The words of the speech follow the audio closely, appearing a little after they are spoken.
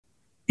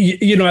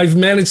I've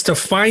managed to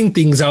find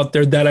things out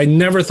there that I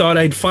never thought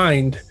I'd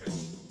find.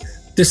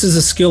 This is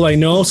a skill I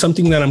know,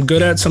 something that I'm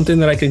good at, something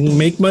that I can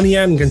make money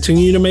at and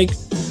continue to make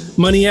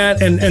money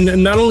at.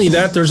 And not only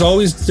that, there's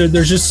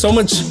just so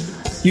much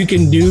you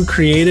can do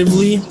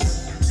creatively,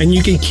 and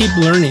you can keep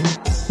learning.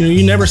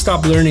 You never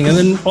stop learning. And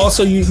then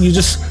also you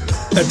just,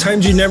 at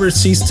times you never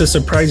cease to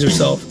surprise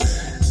yourself.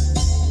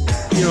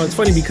 It's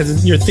funny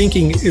because you're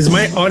thinking, is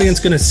my audience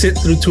going to sit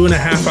through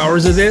 2.5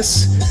 hours of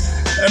this?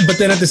 But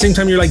then at the same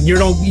time, you're like, you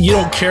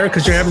don't care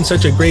because you're having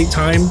such a great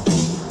time.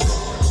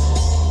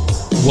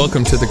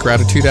 Welcome to the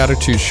Gratitude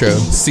Attitude Show,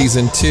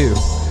 Season 2.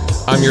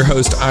 I'm your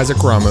host,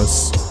 Isaac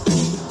Ramos.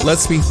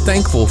 Let's be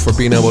thankful for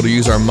being able to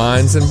use our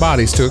minds and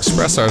bodies to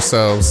express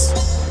ourselves.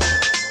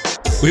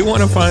 We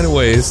want to find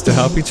ways to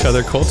help each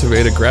other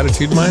cultivate a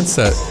gratitude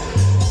mindset.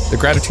 The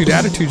Gratitude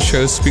Attitude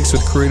Show speaks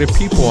with creative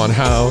people on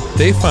how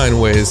they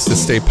find ways to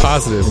stay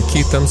positive and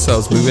keep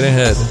themselves moving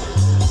ahead.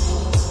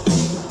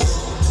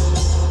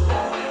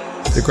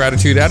 The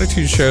Gratitude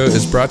Attitude Show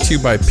is brought to you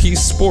by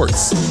Peace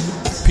Sports.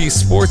 Peace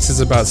Sports is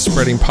about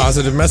spreading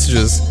positive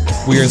messages.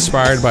 We are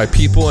inspired by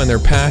people and their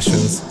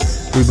passions.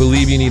 We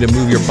believe you need to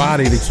move your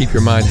body to keep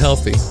your mind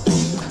healthy.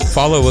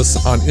 Follow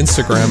us on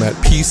Instagram at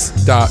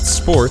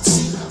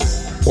peace.sports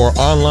or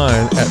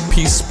online at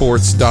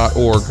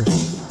peacesports.org.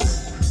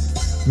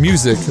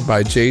 Music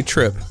by Jay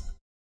Tripp.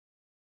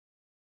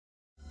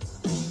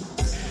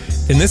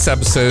 In this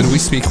episode, we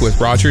speak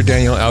with Roger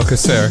Daniel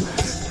Alcacer,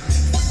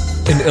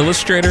 an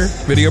illustrator,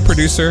 video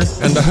producer,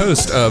 and the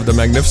host of The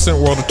Magnificent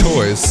World of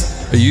Toys,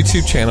 a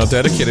YouTube channel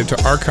dedicated to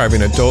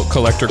archiving adult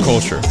collector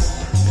culture.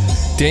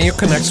 Daniel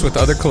connects with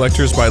other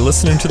collectors by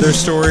listening to their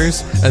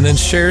stories and then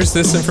shares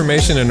this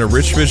information in a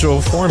rich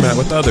visual format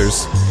with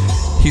others.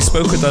 He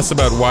spoke with us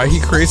about why he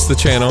creates the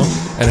channel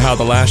and how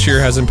the last year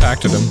has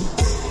impacted him.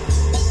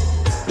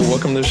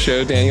 Welcome to the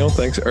show, Daniel.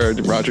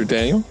 Roger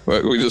Daniel.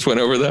 We just went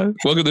over that.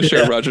 Welcome to the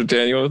show, Roger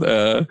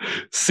Daniel,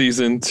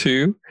 Season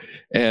 2.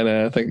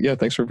 And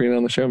thanks for being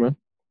on the show, man.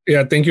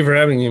 Yeah, thank you for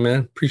having me,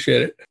 man.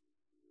 Appreciate it.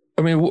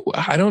 I mean,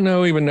 I don't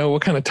even know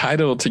what kind of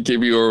title to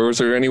give you, or was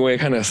there any way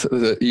kind of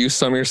you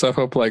sum yourself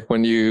up like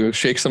when you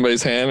shake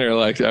somebody's hand, or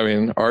like,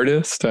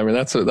 artist? I mean,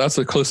 that's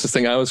the closest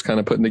thing I was kind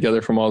of putting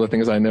together from all the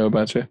things I know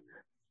about you.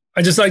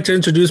 I just like to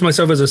introduce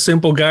myself as a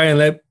simple guy and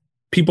let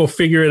people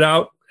figure it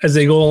out as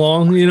they go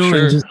along,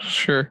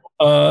 Sure.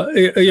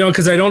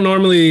 Because I don't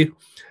normally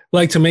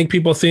like to make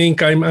people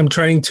think I'm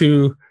trying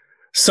to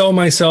sell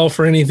myself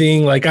or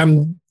anything. Like,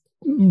 I'm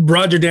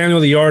Roger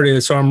Daniel, the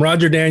artist, or I'm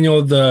Roger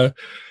Daniel, the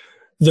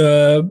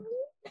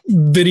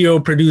video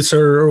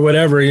producer or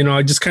whatever.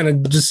 I just kind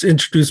of just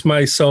introduce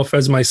myself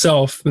as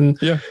myself, and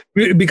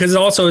because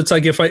also it's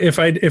like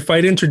if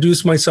I'd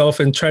introduce myself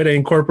and try to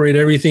incorporate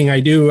everything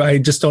I do, I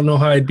just don't know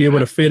how I'd be able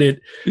to fit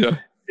it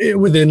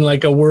within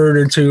like a word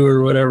or two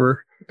or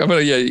whatever. But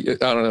I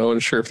don't know. I'm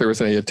not sure if there was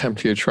any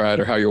attempt you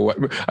tried or how your wife,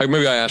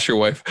 maybe I asked your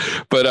wife,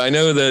 but I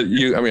know that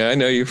I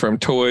know you from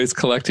toys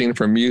collecting,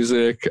 from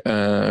music.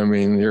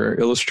 You're an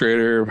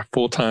illustrator,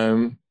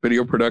 full-time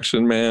video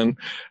production man,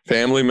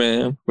 family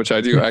man, which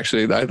I do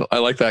actually. I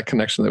like that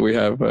connection that we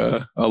have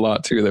a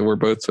lot too, that we're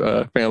both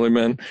family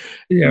men,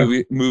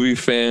 movie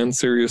fan,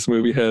 serious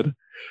movie head.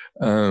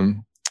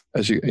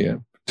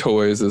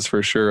 Toys is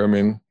for sure.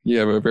 You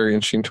have a very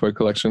interesting toy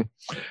collection,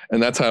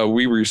 and that's how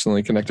we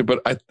recently connected. But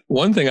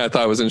one thing I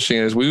thought was interesting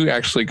is we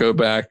actually go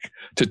back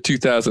to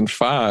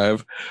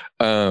 2005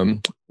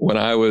 when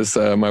I was,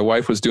 my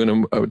wife was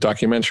doing a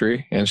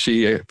documentary, and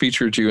she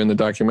featured you in the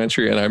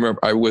documentary. And I remember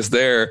I was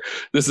there.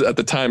 This is at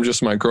the time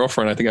just my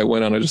girlfriend. I think I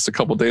went on just a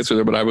couple of dates with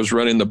her, but I was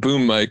running the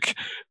boom mic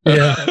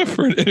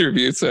for an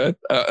interview. So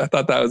I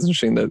thought that was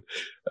interesting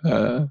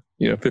that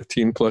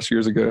 15 plus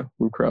years ago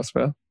we crossed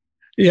paths.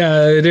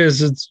 Yeah, it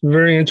is. It's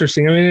very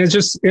interesting. It's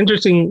just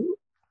interesting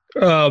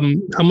how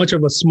much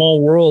of a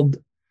small world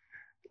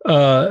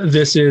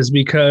this is,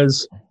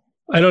 because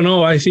I don't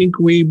know. I think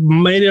we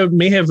may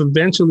have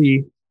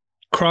eventually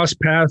crossed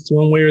paths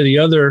one way or the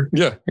other.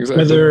 Yeah,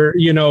 exactly. Whether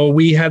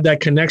we had that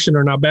connection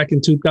or not back in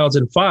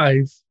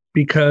 2005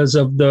 because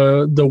of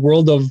the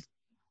world of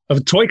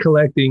toy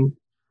collecting,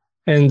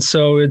 and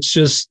so it's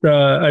just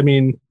I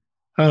don't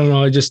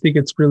know. I just think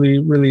it's really,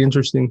 really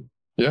interesting.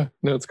 Yeah,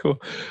 no, it's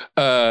cool.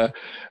 I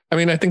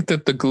think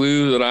that the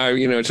glue that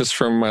I, just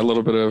from my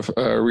little bit of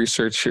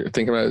research here,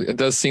 thinking about it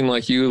does seem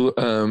like you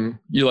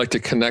like to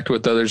connect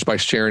with others by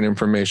sharing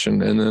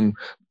information, and then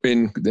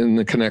in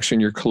the connection,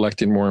 you're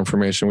collecting more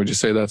information. Would you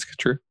say that's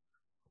true?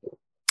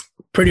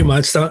 Pretty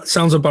much. That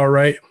sounds about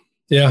right.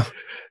 Yeah.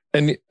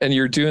 And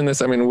you're doing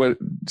this. What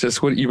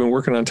you've been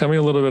working on? Tell me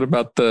a little bit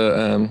about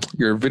the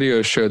your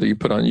video show that you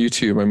put on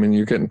YouTube.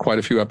 You're getting quite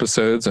a few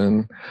episodes,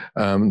 and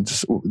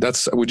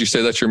would you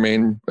say that's your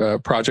main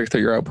project that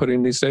you're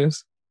outputting these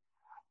days?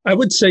 I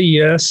would say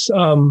yes.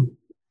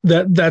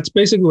 That's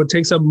basically what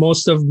takes up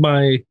most of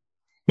my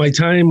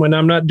time when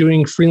I'm not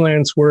doing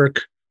freelance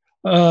work.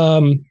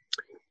 But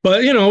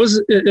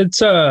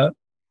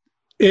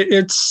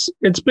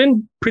it's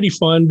been pretty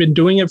fun. Been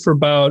doing it for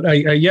about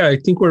I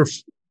think we're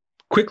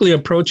quickly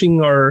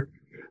approaching our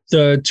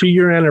the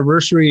 2-year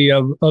anniversary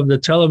of the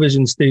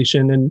television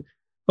station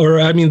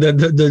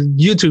the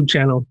YouTube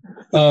channel.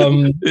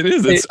 It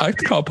is. I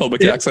call it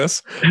public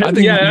access. I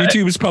think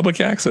YouTube is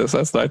public access.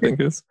 That's what I think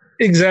is.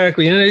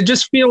 Exactly. And it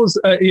just feels,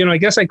 I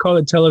guess I call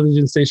it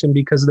television station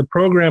because the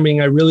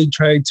programming, I really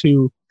try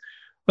to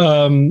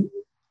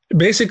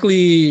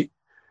basically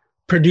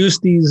produce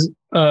these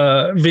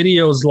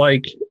videos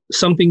like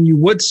something you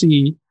would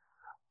see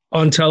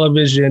on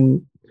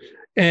television.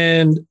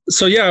 And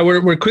so,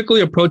 we're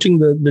quickly approaching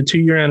the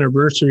 2-year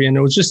anniversary. And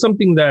it was just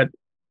something that,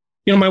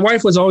 my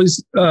wife was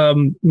always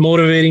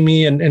motivating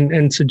me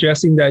and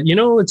suggesting that,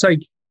 it's like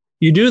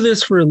you do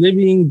this for a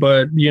living,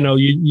 but,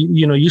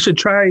 you should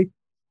try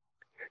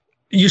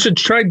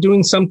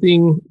doing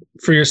something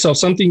for yourself.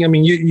 Something, I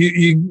mean,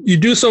 you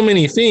do so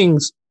many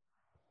things.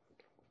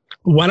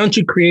 Why don't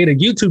you create a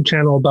YouTube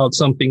channel about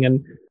something?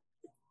 And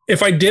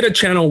if I did a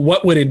channel,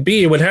 what would it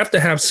be? It would have to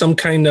have some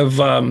kind of,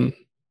 it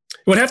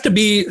would have to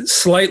be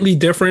slightly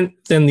different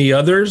than the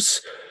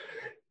others.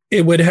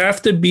 It would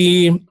have to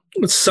be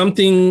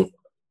something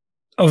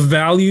of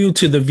value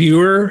to the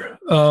viewer.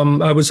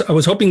 I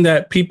was hoping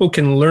that people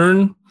can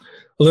learn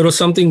a little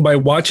something by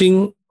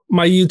watching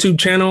my YouTube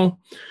channel.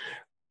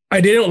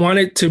 I didn't want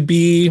it to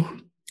be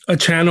a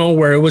channel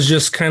where it was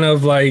just kind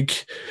of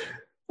like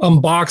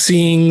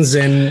unboxings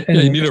and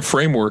you need a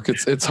framework.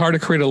 It's hard to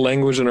create a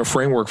language and a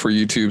framework for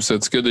YouTube. So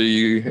it's good that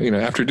you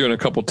after doing a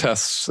couple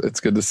tests, it's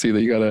good to see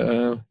that you got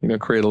to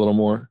create a little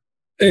more.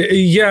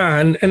 Yeah.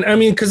 And I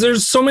mean, because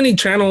there's so many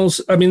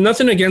channels. I mean,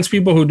 nothing against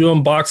people who do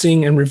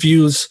unboxing and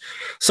reviews,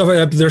 stuff like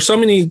that. There's so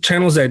many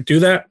channels that do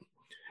that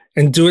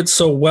and do it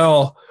so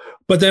well.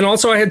 But then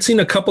also I had seen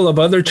a couple of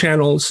other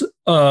channels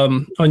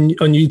on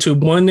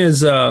YouTube. One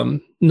is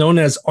known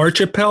as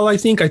Archipel, I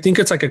think. I think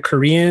it's like a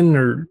Korean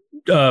or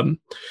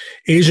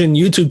Asian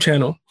YouTube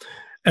channel.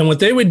 And what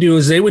they would do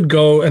is they would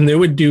go and they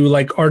would do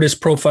like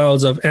artist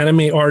profiles of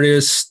anime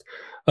artists,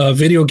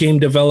 video game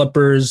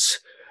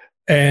developers,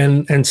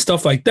 and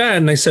stuff like that.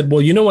 And I said,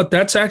 well, you know what?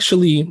 That's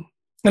actually,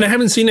 and I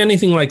haven't seen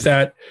anything like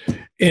that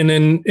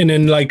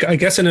in like, I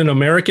guess in an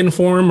American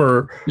form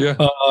or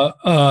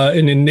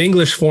in an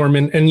English form.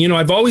 And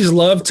I've always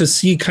loved to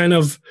see kind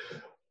of,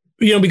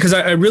 because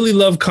I really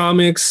love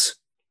comics.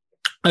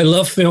 I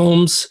love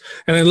films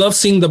and I love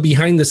seeing the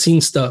behind the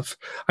scenes stuff.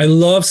 I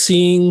love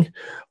seeing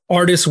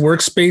artists'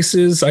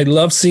 workspaces. I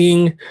love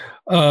seeing,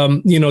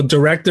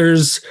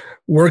 directors'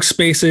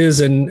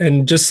 workspaces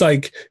and just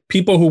like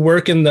people who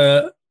work in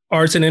the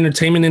arts and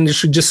entertainment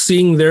industry, just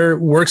seeing their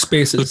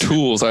workspaces. The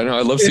tools. I know.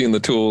 I love seeing the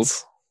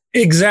tools.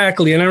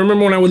 Exactly. And I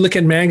remember when I would look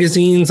at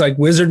magazines like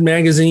Wizard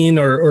Magazine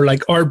or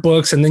like art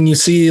books, and then you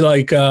see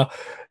like,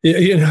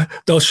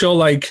 they'll show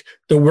like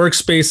the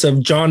workspace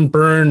of John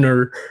Byrne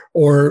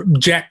or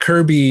Jack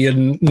Kirby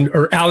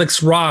or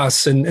Alex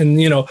Ross and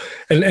then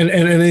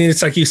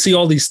it's like you see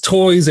all these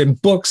toys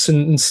and books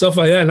and stuff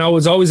like that. And I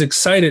was always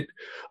excited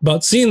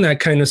about seeing that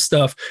kind of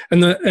stuff.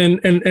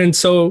 And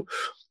so,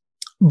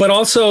 but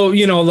also,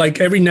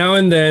 like every now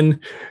and then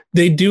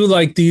they do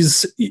like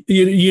these,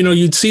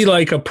 you'd see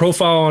like a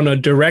profile on a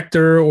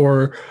director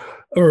or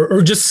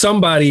just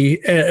somebody,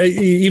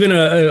 even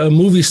a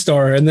movie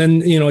star. And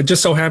then, it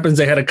just so happens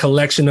they had a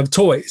collection of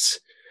toys.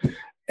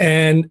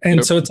 And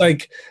yep. So it's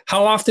like,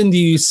 how often do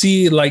you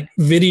see like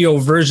video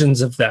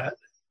versions of that?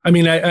 I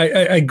mean,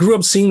 I grew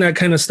up seeing that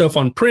kind of stuff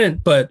on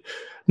print, but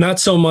not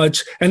so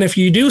much. And if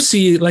you do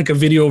see like a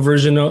video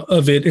version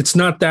of it, it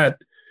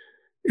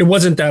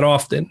wasn't that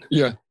often.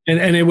 Yeah.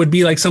 And it would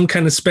be like some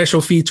kind of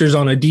special features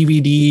on a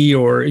DVD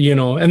or,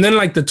 and then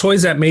like the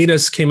Toys That Made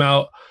Us came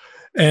out.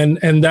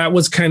 And that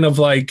was kind of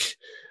like,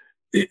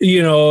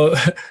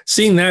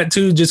 seeing that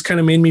too just kind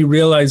of made me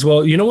realize,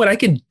 well, you know what, I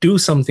could do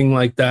something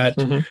like that.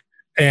 Mm-hmm.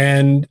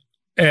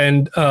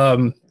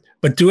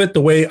 But do it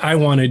the way I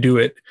want to do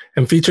it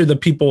and feature the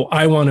people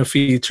I want to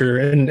feature.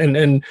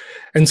 And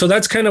so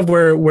that's kind of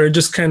where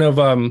just kind of,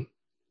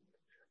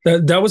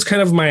 that was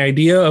kind of my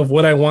idea of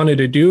what I wanted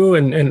to do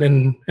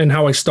and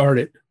how I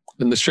started.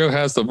 And the show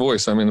has the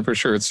voice. I mean, for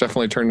sure, it's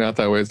definitely turned out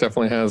that way. It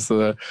definitely has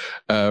the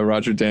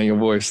Roger Daniel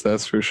voice.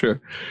 That's for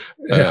sure.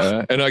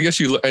 Yeah. And I guess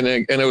and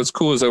it was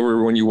cool as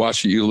over when you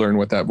watch it, you learn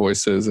what that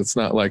voice is. It's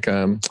not like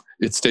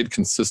it stayed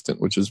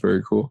consistent, which is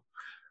very cool.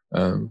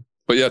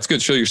 But yeah, it's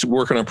good show. You're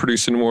working on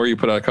producing more. You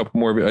put out a couple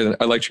more.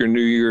 I liked your New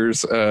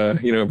Year's,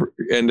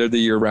 end of the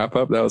year wrap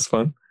up. That was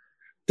fun.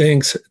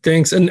 Thanks.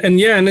 And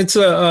yeah, and it's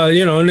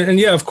and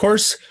yeah, of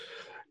course,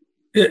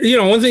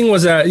 one thing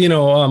was that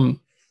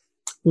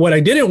what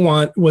I didn't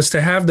want was to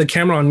have the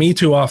camera on me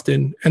too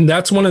often. And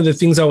that's one of the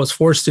things I was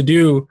forced to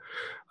do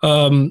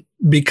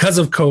because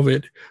of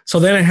COVID. So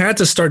then I had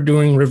to start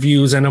doing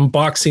reviews and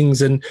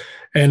unboxings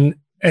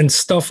and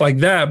stuff like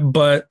that.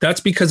 But that's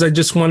because I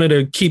just wanted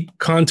to keep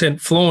content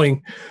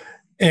flowing.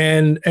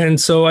 And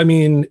so, I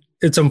mean,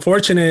 it's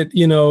unfortunate,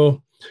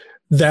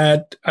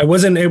 that I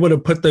wasn't able to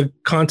put the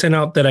content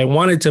out that I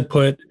wanted to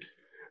put,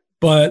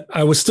 but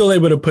I was still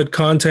able to put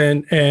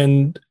content.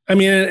 And I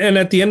mean, and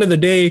at the end of the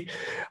day,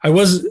 I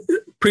was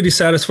pretty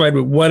satisfied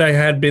with what I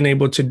had been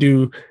able to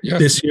do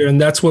this year.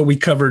 And that's what we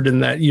covered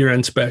in that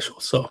year-end special.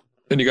 So.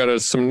 And you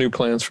got some new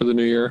plans for the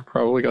new year.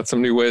 Probably got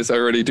some new ways.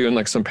 Already doing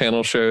like some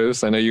panel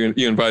shows. I know you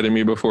invited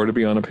me before to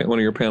be on one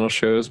of your panel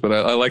shows, but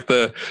I like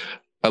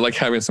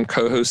having some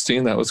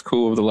co-hosting. That was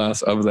cool of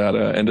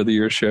that end of the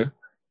year show.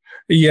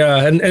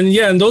 Yeah,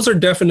 and those are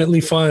definitely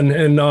fun.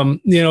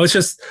 And it's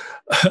just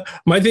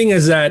my thing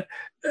is that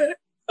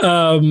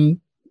those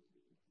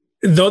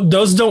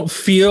don't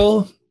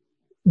feel.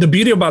 The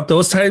beauty about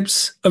those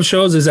types of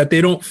shows is that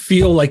they don't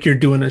feel like you're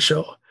doing a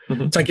show.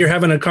 It's like you're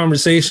having a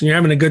conversation, you're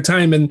having a good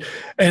time. And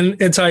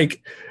it's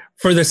like,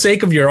 for the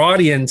sake of your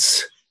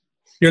audience,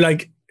 you're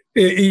like,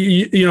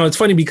 it's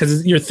funny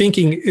because you're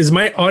thinking, is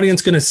my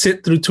audience going to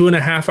sit through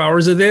 2.5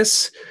 hours of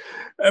this?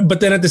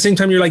 But then at the same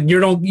time, you're like, you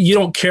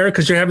don't care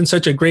because you're having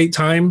such a great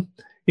time,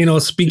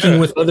 speaking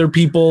with other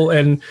people.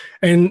 And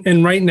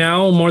right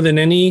now, more than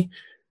any,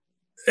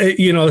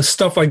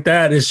 stuff like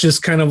that is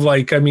just kind of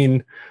like, I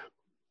mean,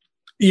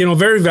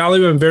 very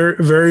valuable and very,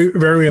 very,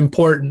 very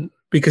important.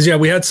 Because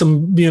we had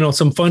some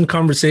fun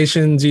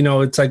conversations,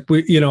 it's like,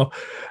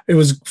 it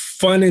was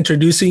fun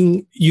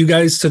introducing you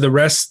guys to the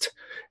rest.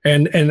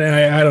 And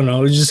I don't know,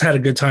 we just had a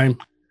good time.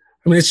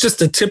 I mean, it's just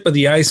the tip of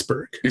the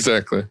iceberg.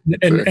 Exactly.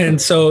 And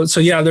so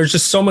there's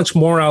just so much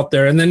more out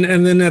there. And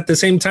then at the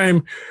same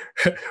time,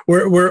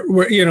 we're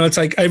it's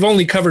like, I've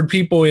only covered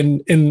people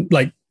in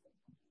like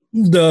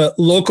the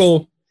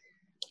local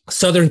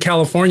Southern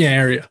California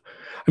area.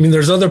 I mean,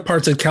 there's other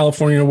parts of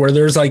California where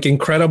there's like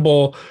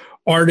incredible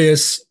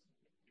artists,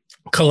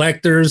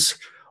 collectors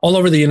all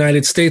over the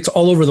United States,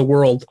 all over the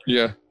world.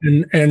 Yeah.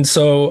 And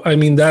so, I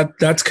mean,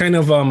 that's kind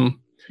of,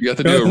 you have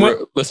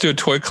to let's do a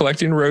toy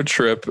collecting road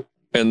trip,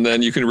 and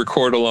then you can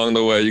record along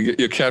the way.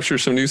 You capture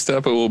some new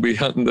stuff, but we'll be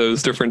hunting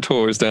those different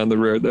toys down the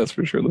road. That's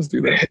for sure. Let's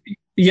do that.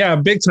 Yeah,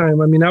 big time.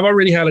 I mean, I've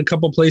already had a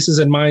couple places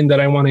in mind that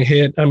I want to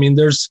hit. I mean,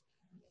 there's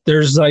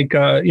like,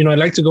 I'd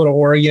like to go to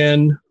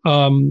Oregon,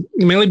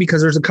 mainly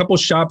because there's a couple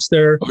shops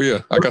there. Oh yeah.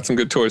 I got some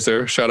good toys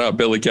there. Shout out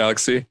Billy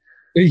Galaxy.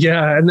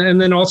 Yeah. And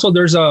then also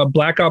there's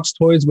Black Ops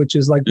Toys, which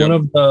is like one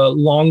of the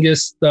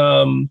longest,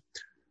 one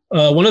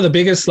of the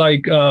biggest,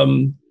 like,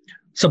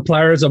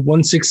 suppliers of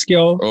 1/6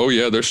 scale. Oh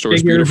yeah. Their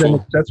store's beautiful.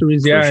 And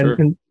accessories. Yeah. Sure.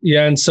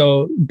 And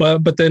so,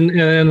 but then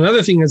and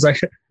another thing is, like,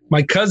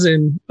 my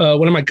cousin,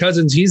 one of my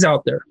cousins, he's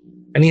out there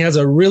and he has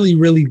a really,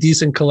 really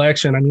decent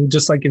collection. I mean,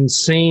 just like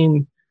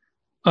insane.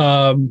 He's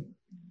in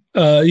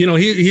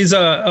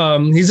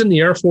the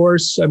Air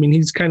Force. I mean,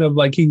 he's kind of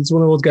like, he's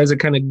one of those guys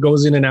that kind of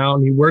goes in and out,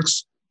 and he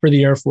works for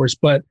the Air Force,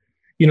 but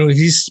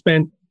he's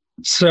spent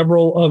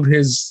several of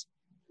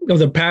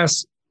the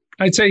past,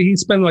 I'd say he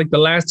spent like the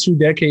last 2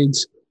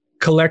 decades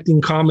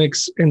collecting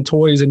comics and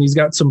toys. And he's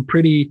got some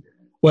pretty,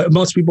 what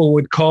most people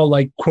would call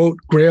like, quote,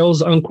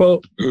 grails,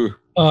 unquote. Ooh.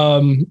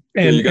 And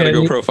you got to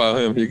go profile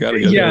him. You got to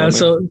get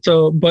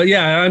him. But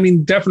yeah, I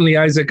mean, definitely,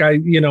 Isaac,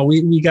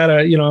 we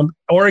gotta,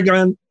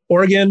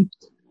 Oregon,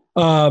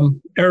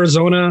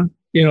 Arizona,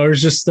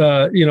 there's just,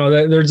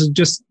 there's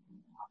just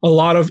a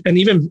lot of, and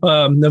even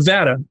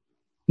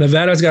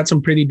Nevada's got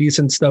some pretty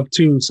decent stuff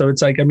too. So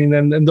it's like, I mean,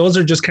 and those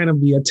are just kind of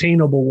the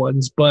attainable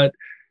ones. But,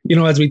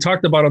 as we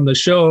talked about on the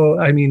show,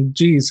 I mean,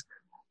 geez,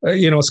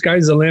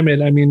 sky's the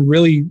limit. I mean,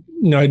 really,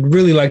 I'd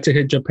really like to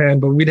hit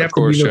Japan, but we'd have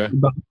to be there for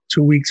about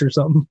 2 weeks or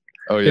something.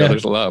 Oh yeah,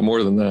 there's a lot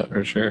more than that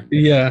for sure.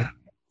 Yeah.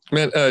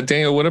 Man,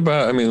 Daniel, what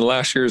about, I mean,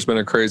 last year has been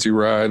a crazy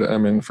ride. I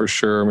mean, for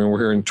sure. I mean, we're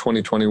here in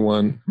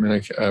 2021. I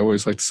mean, I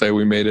always like to say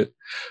we made it.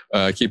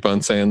 I keep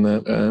on saying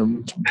that.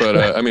 But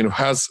I mean,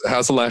 how's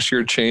the last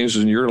year changed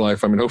in your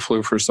life? I mean,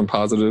 hopefully for some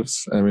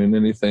positives. I mean,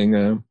 anything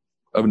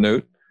of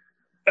note?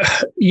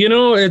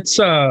 It's,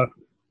 I've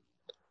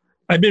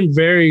been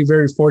very,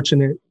 very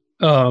fortunate.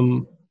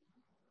 And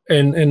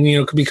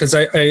because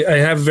I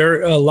have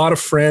a lot of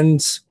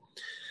friends,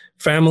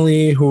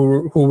 family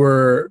who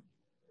were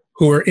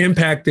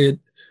impacted,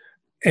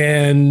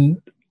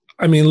 and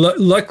I mean,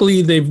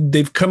 luckily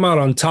they've come out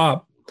on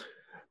top.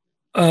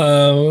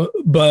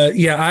 But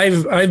yeah,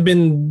 I've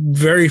been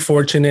very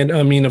fortunate.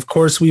 I mean, of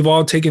course, we've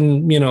all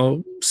taken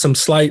some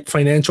slight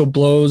financial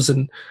blows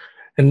and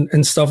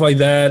stuff like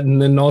that,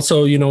 and then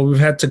also we've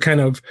had to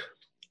kind of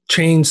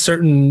change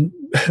certain.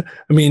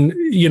 I mean,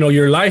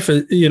 your life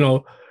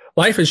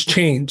life has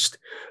changed,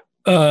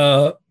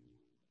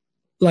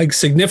 like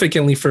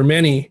significantly for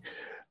many.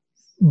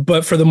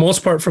 But for the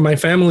most part, for my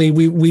family,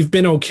 we've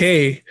been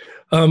okay.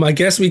 I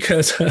guess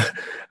because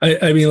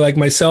I mean, like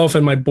myself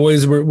and my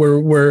boys,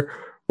 we're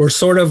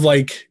sort of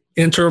like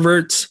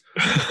introverts.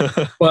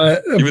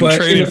 But you've been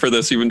training for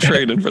this. You've been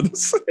training for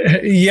this.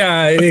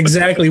 Yeah,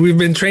 exactly. We've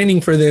been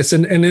training for this,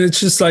 and it's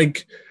just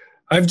like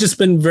I've just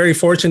been very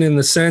fortunate in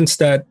the sense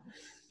that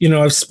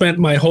I've spent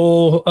my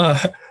whole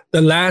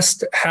the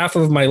last half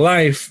of my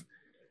life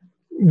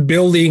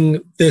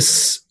building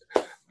this.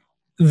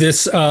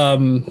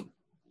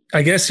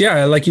 I guess,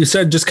 yeah, like you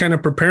said, just kind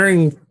of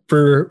preparing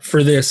for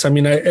this. I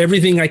mean,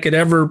 everything I could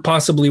ever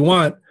possibly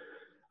want,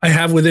 I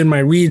have within my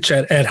reach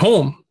at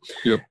home.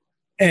 Yep.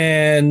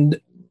 And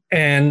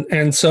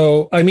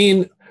so, I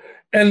mean,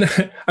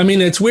 And I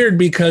mean, it's weird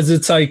because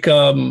it's like,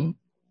 I've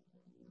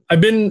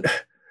been,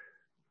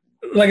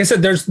 like I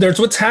said, there's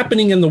what's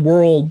happening in the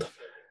world.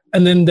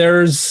 And then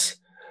there's,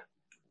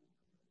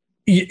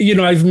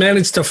 I've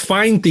managed to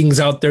find things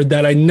out there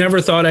that I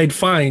never thought I'd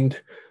find.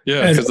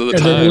 Yeah, because of the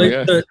time.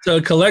 Yeah. To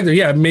a collector.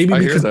 Yeah, maybe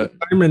because of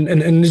the time.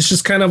 And it's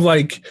just kind of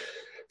like,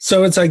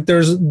 so it's like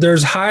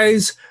there's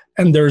highs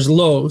and there's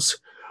lows.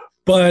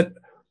 But,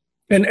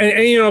 and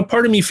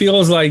part of me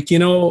feels like,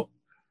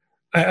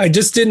 I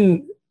just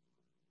didn't,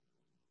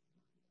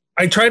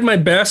 I tried my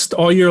best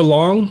all year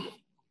long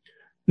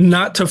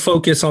not to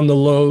focus on the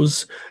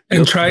lows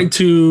and try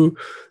to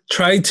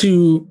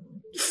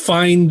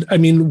find, I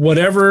mean,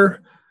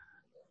 whatever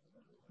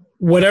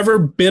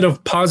bit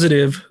of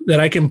positive that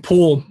I can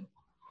pull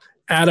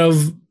out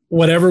of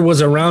whatever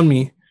was around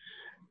me.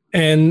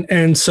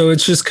 And so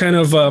it's just kind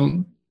of,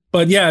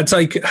 but yeah, it's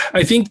like,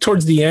 I think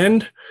towards the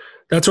end,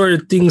 that's where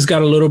things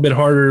got a little bit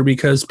harder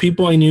because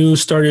people I knew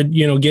started,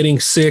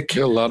 getting sick.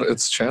 Yeah,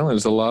 it's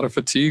challenged, a lot of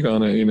fatigue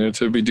on it,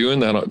 to be doing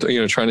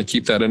that, trying to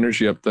keep that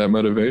energy up, that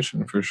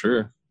motivation for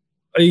sure.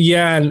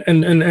 Yeah.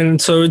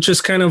 And so it's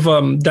just kind of,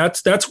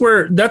 that's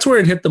where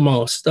it hit the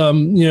most,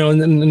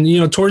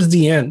 and towards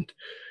the end,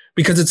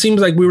 because it seems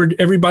like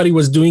everybody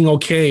was doing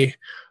okay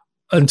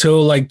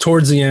until like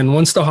towards the end.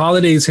 Once the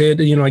holidays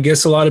hit, I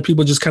guess a lot of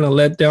people just kind of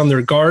let down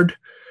their guard.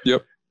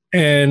 Yep.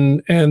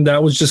 And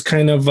that was just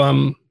kind of,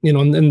 and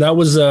that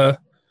was,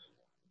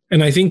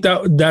 and I think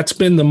that's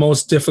been the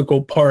most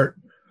difficult part.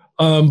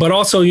 But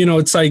also,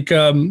 it's like,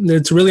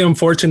 it's really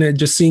unfortunate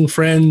just seeing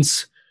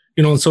friends,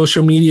 on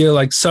social media,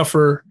 like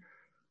suffer,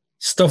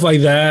 stuff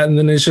like that. And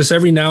then it's just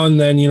every now and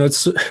then,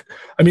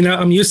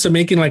 I'm used to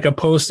making like a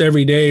post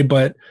every day,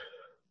 but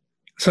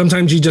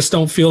sometimes you just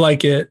don't feel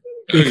like it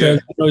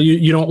because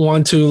you don't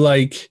want to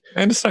like,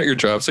 and it's not your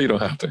job, so you don't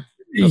have to.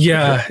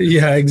 Yeah,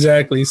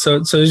 exactly. So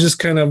it's just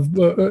kind of,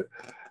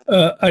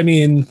 I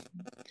mean,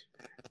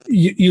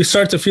 you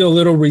start to feel a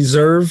little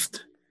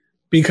reserved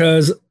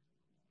because,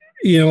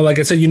 like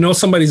I said,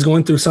 somebody's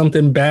going through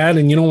something bad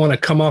and you don't want to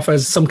come off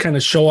as some kind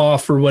of show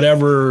off or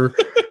whatever,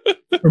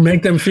 or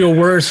make them feel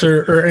worse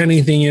or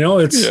anything,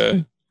 it's,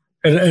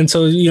 and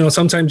so,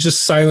 sometimes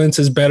just silence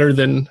is better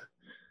than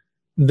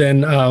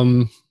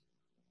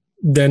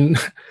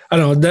I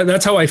don't know.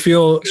 That's how I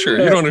feel. Sure,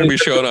 you don't want to be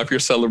showing off your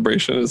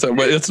celebration,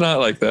 but it's not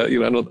like that.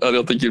 I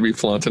don't think you'd be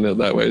flaunting it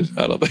that way.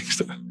 I don't think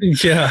so.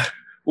 Yeah.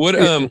 What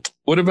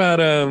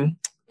about I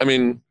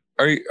mean,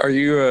 are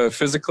you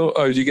physical?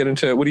 Or do you get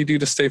into what do you do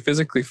to stay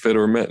physically fit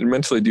or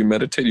mentally? Do you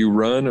meditate? Do you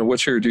run? Or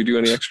do you do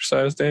any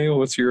exercise, Daniel?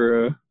 What's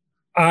your?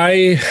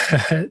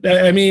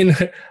 I mean,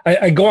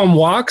 I go on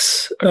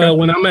walks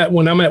when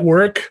I'm at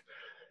work.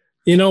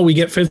 We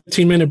get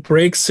 15-minute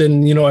breaks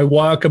and, I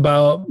walk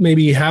about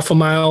maybe half a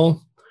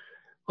mile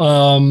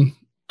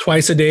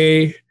twice a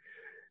day.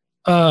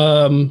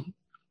 I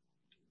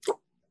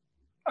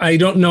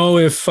don't know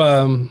if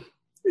I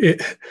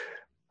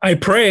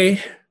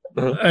pray.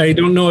 I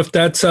don't know if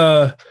that's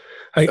I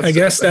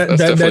guess that's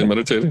definitely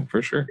meditating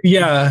for sure.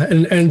 Yeah.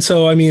 And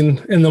so, I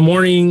mean, in the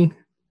morning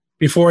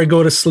before I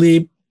go to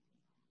sleep,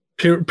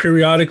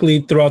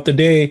 periodically throughout the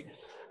day,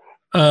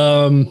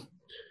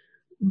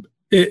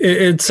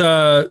 it's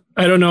I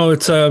don't know.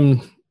 It's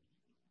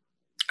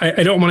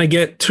I don't want to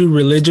get too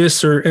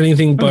religious or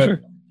anything, but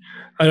sure.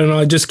 I don't know.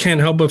 I just can't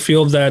help but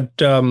feel that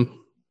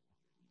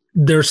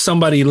there's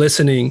somebody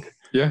listening.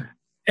 Yeah.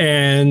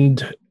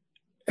 And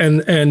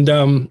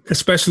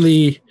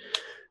especially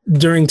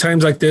during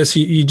times like this,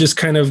 you just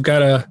kind of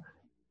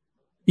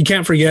you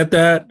can't forget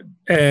that.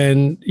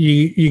 And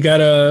you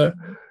gotta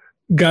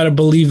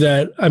believe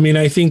that. I mean,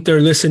 I think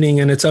they're listening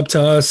and it's up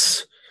to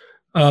us,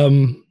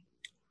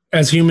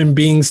 as human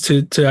beings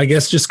to I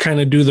guess just kind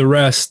of do the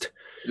rest.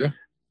 Yeah.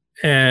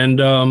 And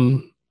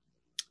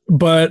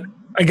but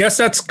I guess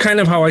that's kind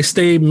of how I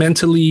stay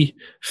mentally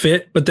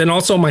fit, but then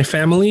also my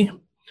family.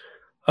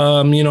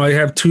 I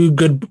have two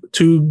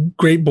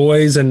great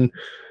boys and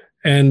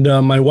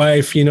my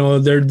wife,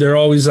 they're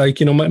always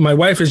like, my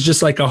wife is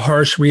just like a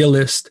harsh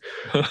realist.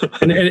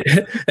 and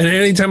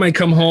anytime I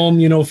come home,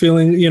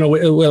 feeling,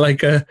 with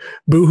like a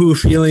boohoo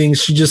feeling,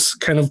 she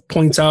just kind of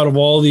points out of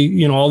all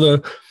the, all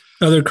the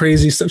other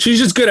crazy stuff. She's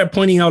just good at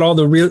pointing out all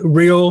the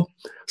real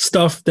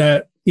stuff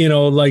that,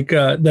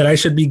 that I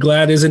should be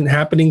glad isn't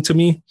happening to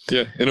me.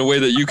 Yeah. In a way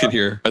that you can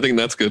hear. I think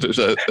that's good.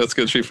 That's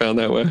good. She found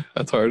that way.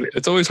 That's hard.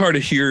 It's always hard to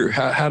hear.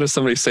 How does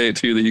somebody say it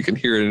to you that you can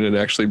hear it and it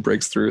actually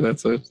breaks through?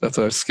 That's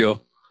a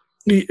skill.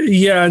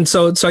 Yeah. And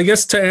so I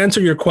guess to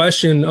answer your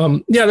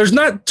question, there's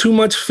not too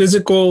much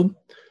physical,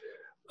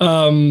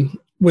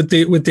 with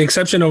the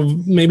exception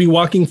of maybe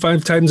walking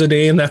 5 times a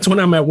day. And that's when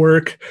I'm at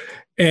work.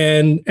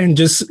 And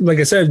just, like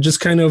I said, just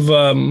kind of,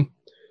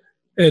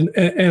 and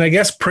I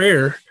guess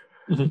prayer.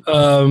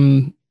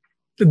 Mm-hmm.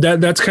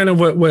 That's kind of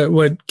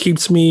what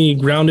keeps me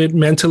grounded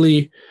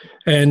mentally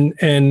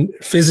and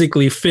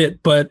physically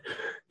fit. But,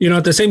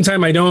 at the same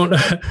time, I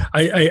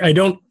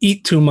don't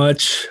eat too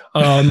much.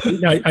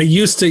 I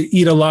used to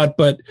eat a lot,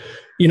 but,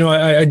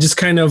 I just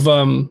kind of,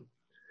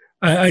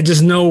 I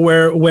just know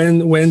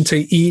when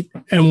to eat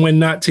and when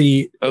not to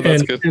eat. Oh,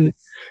 that's good.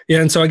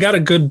 And so I got a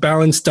good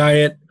balanced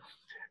diet.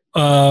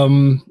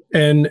 And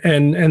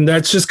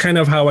that's just kind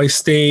of how I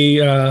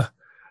stay.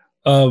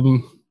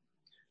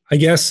 I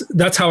guess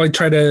that's how I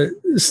try to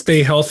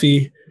stay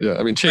healthy. Yeah,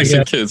 I mean,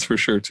 chasing kids for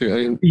sure too. I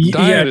mean,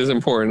 diet is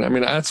important. I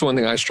mean, that's one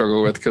thing I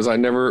struggle with because it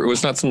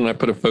was not something I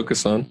put a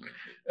focus on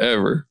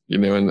ever,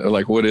 and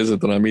like, what is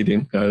it that I'm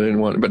eating? I didn't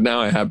want, but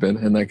now I have been,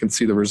 and I can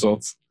see the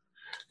results.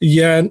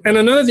 Yeah, and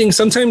another thing,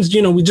 sometimes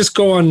we just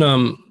go on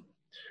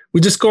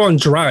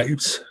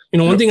drives.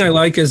 One thing I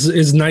like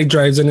is night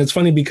drives, and it's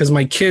funny because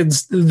my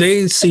kids,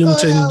 they seem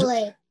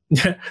to.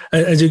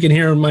 As you can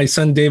hear, my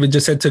son David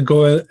just said to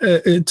go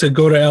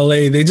to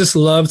LA. They just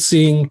love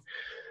seeing,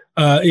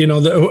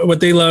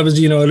 what they love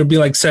is, it'll be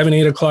like 7,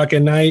 8 o'clock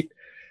at night.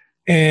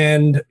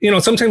 And,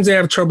 sometimes they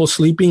have trouble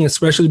sleeping,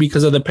 especially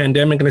because of the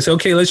pandemic. And I say,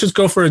 okay, let's just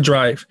go for a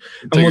drive.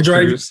 And we'll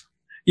drive. Cruise.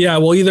 Yeah.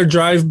 We'll either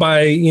drive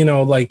by,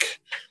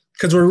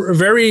 because we're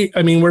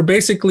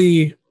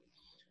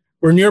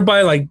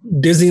nearby like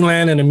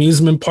Disneyland and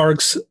amusement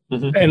parks.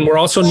 Mm-hmm. And we're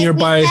also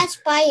nearby. Pass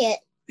by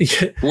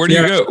it. Where do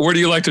you go? Where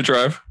do you like to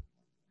drive?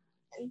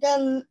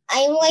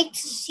 I like to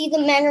see the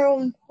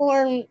Matterhorn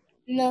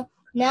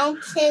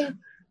Mountain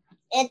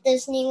at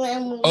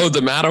Disneyland. Oh,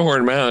 the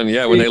Matterhorn Mountain.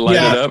 Yeah, when they light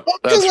it up.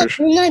 That's for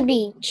sure. Laguna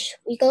Beach.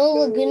 We go to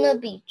Laguna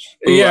Beach.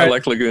 Ooh, I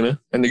like Laguna.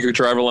 And you could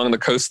drive along the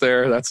coast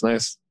there. That's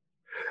nice.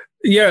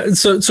 Yeah,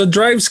 so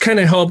drives kind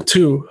of help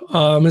too,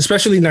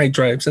 especially night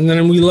drives. And then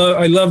I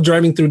love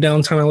driving through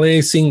downtown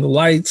LA, seeing the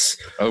lights,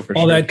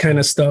 all that kind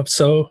of stuff.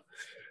 So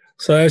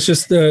that's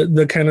just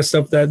the kind of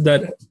stuff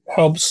that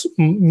helps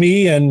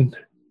me and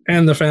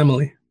the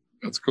family.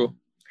 That's cool.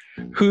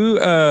 Who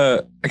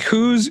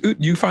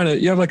you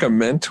find you have like a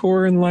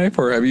mentor in life,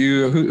 or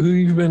who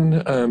you've been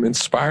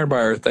inspired by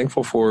or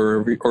thankful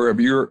for,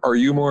 or are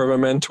you more of a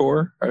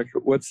mentor?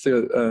 What's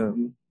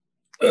the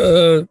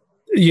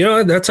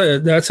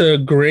that's a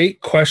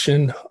great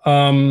question.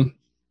 I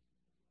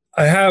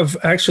have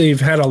actually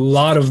had a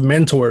lot of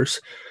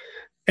mentors,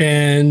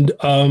 and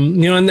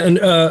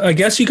I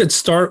guess you could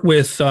start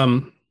with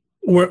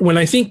when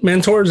I think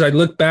mentors, I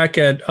look back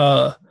at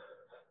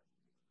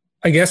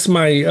I guess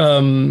my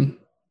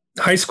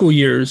high school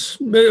years,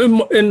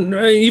 and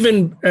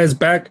even as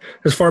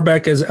far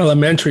back as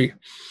elementary,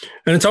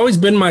 and it's always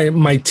been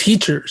my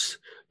teachers.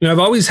 I've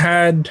always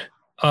had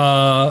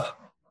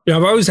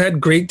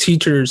great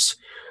teachers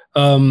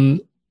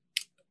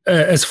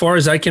as far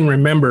as I can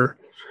remember,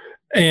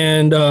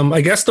 and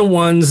I guess the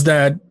ones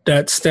that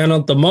stand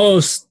out the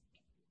most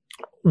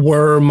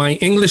were my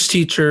English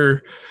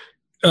teacher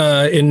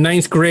in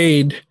 9th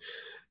grade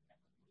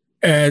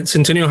at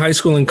Centennial High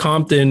School in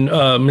Compton,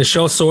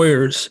 Michelle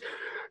Sawyers.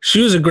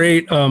 She was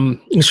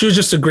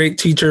just a great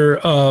teacher.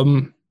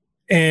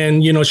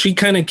 And, she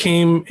kind of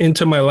came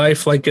into my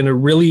life like in a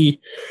really,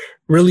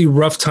 really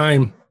rough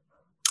time.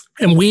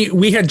 And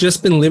we had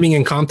just been living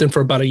in Compton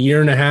for about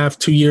 1.5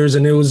 2 years.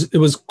 And it was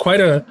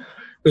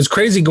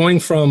crazy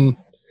going from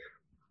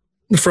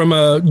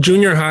a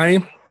junior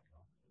high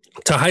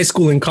to high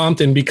school in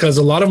Compton, because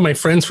a lot of my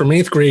friends from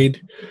 8th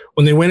grade,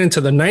 when they went into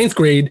the 9th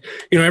grade,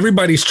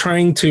 everybody's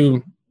trying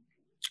to,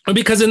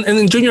 because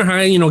in junior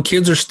high,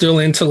 kids are still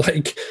into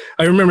like,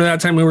 I remember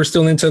that time we were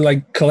still into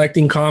like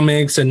collecting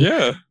comics and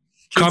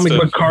comic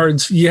book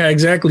cards. Yeah,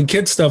 exactly.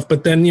 Kid stuff.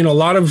 But then, a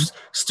lot of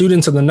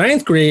students in the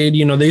 9th grade,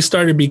 they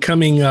started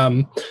becoming,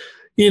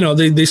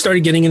 they started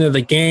getting into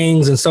the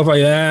gangs and stuff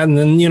like that. And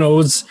then,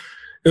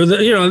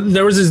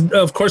 there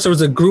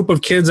was a group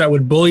of kids that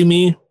would bully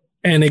me,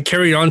 and it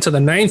carried on to the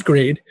 9th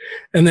grade.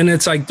 And then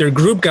it's like their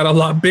group got a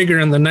lot bigger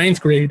in the 9th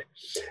grade.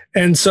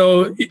 And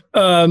so,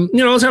 I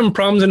was having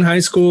problems in high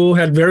school,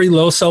 had very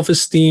low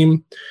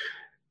self-esteem.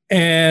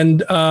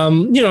 And,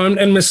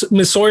 and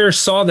Miss Sawyers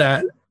saw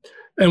that.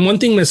 And one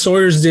thing Miss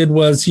Sawyers did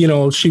was, she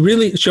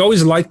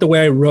always liked the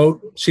way I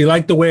wrote. She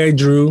liked the way I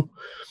drew.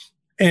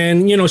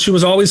 And, she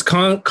was always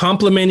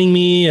complimenting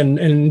me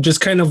and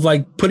just kind of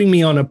like putting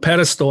me on a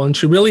pedestal. And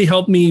she really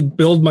helped me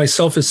build my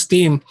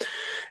self-esteem.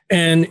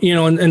 And,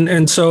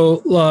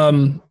 so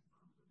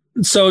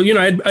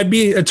I'd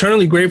be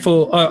eternally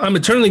grateful. I'm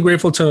eternally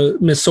grateful to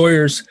Miss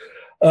Sawyers.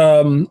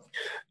 And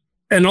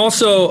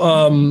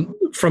also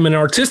from an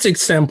artistic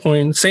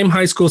standpoint, same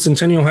high school,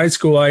 Centennial High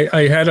School,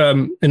 I had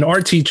an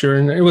art teacher.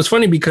 And it was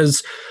funny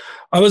because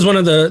I was one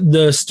of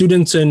the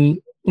students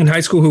in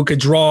high school who could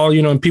draw,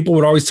 and people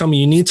would always tell me,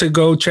 you need to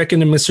go check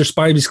into Mr.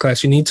 Spivey's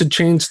class. You need to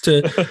change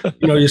to,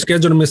 your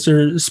schedule to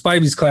Mr.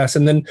 Spivey's class.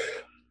 And then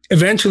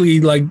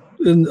eventually,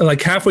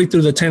 like halfway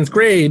through the 10th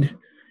grade,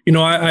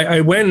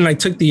 I went and I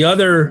took the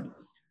other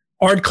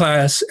art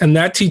class, and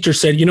that teacher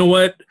said, you know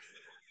what?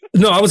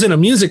 No, I was in a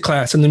music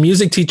class, and the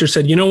music teacher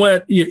said, you know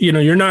what?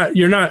 You're not,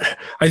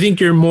 I think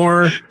you're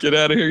more. Get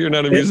out of here. You're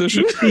not a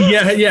musician.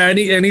 Yeah.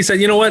 And he said,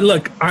 you know what?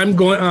 Look, I'm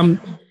going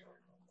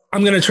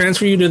to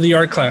transfer you to the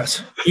art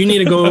class. You need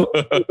to go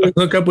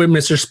hook up with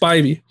Mr.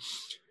 Spivey.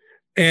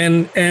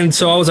 And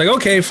so I was like,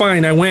 okay,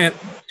 fine. I went.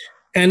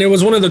 And it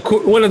was one of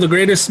the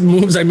greatest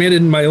moves I made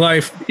in my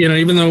life,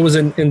 even though it was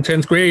in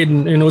 10th grade.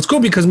 And it was cool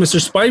because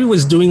Mr. Spivey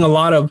was doing a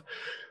lot of,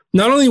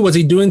 not only was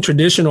he doing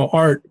traditional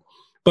art,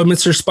 but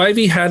Mr.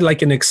 Spivey had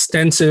like an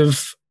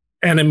extensive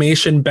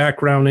animation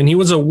background, and he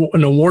was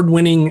an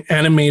award-winning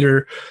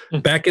animator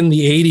back in the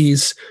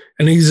 80s,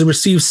 and he's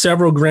received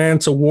several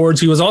grants,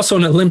 awards. He was also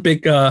an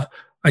Olympic, I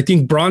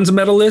think, bronze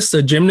medalist,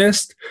 a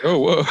gymnast. Oh,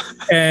 whoa.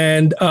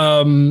 And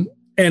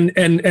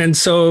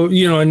so,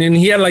 and then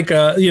he had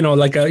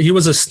he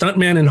was a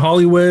stuntman in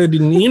Hollywood,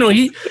 and, he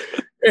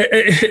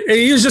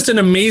was just an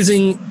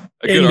amazing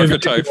a good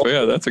archetype.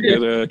 Yeah, that's a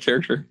good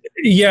character.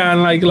 Yeah.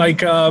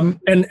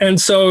 And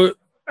so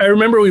I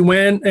remember we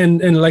went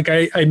and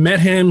I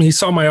met him, he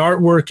saw my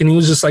artwork, and he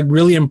was just like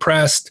really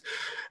impressed.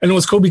 And it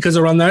was cool because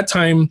around that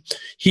time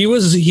he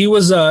was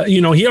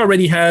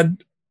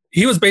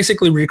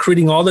basically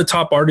recruiting all the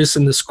top artists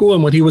in the school.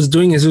 And what he was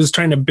doing is he was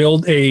trying to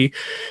build a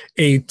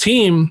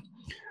team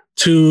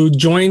to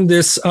join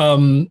this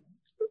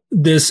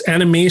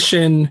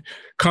animation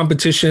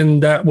competition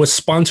that was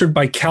sponsored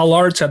by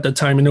CalArts at the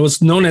time, and it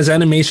was known as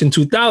Animation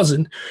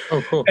 2000.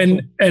 Oh, cool.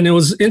 And it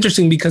was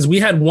interesting because we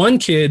had one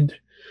kid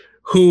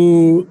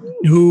who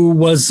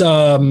was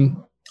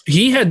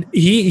he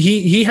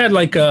had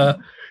like a,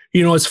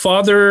 his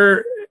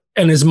father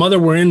and his mother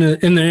were in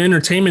the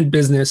entertainment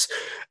business,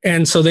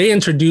 and so they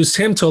introduced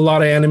him to a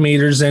lot of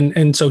animators,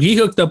 and so he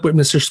hooked up with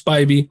Mr.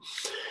 Spivey,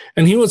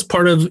 and he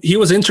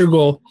was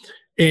integral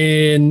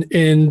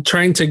in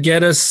trying to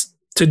get us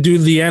to do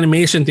the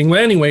animation thing.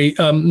 Well, anyway,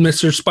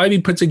 Mr.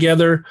 Spivey put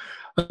together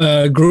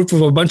a group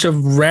of a bunch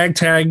of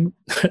ragtag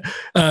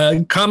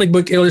comic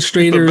book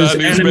illustrators,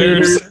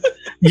 animators.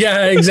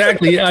 Yeah,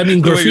 exactly. I mean,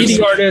 graffiti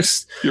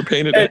artists. You're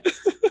painted it.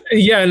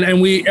 Yeah,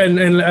 and we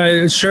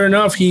sure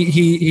enough,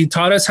 he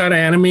taught us how to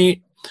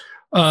animate.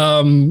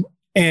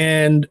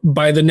 And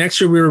by the next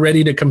year, we were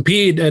ready to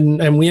compete,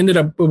 and we ended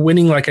up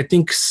winning, like, I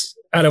think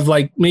out of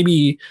like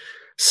maybe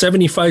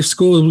 75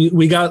 schools,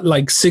 we got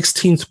like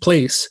 16th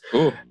place.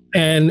 Ooh.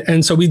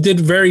 And so we did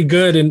very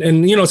good. And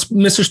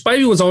Mr.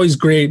 Spivey was always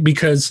great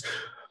because,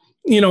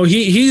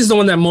 he's the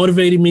one that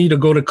motivated me to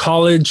go to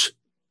college,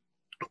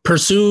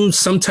 pursue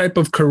some type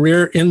of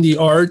career in the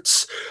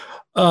arts.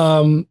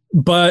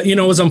 But, it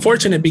was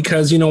unfortunate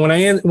because,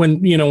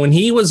 when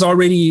he was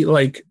already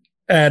like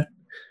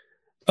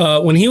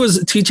when he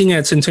was teaching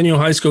at Centennial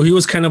High School, he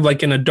was kind of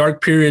like in a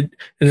dark period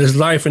in his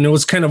life. And it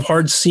was kind of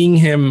hard seeing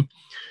him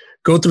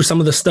go through some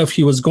of the stuff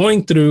he was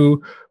going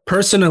through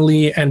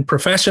personally and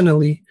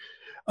professionally.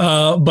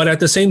 But at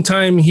the same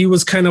time, he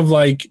was kind of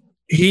like,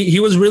 he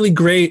was really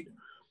great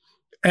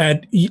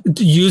at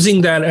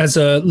using that as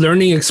a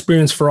learning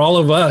experience for all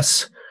of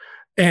us.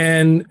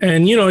 And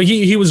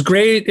he was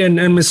great.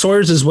 And Ms.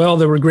 Sawyers as well.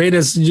 They were great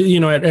as,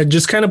 at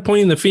just kind of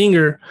pointing the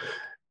finger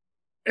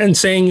and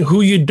saying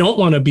who you don't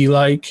want to be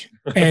like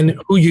and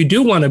who you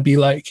do want to be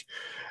like.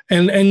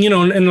 And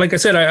like I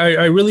said,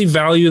 I really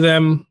value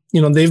them.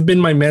 They've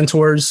been my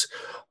mentors.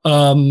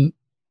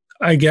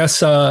 I guess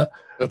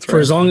That's for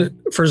right.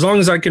 as long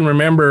as I can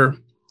remember.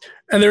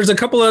 And there's a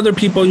couple other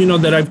people,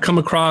 that I've come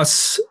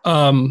across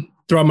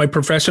throughout my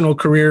professional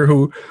career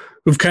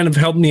who've kind of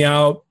helped me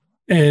out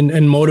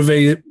and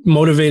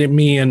motivated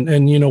me.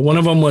 And one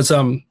of them was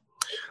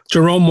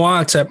Jerome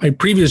Watts at my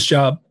previous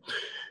job.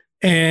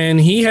 And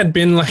he had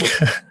been like,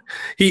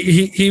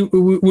 we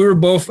were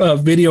both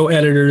video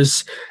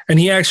editors, and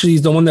he actually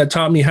is the one that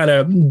taught me how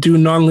to do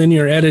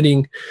nonlinear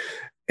editing.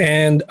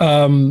 And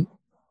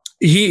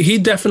he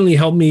definitely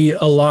helped me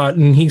a lot,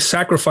 and he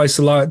sacrificed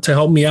a lot to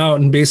help me out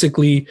and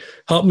basically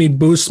help me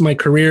boost my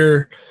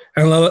career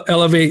and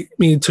elevate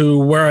me to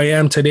where I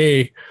am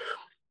today.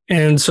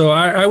 And so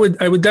I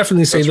would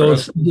definitely say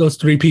those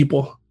three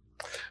people.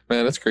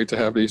 Man, it's great to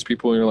have these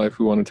people in your life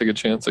who want to take a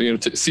chance,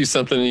 to see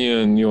something in you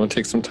and you want to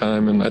take some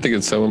time. And I think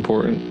it's so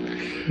important.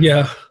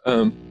 Yeah.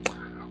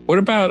 What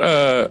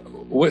about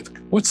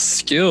what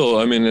skill?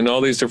 I mean, in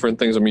all these different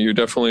things, I mean, you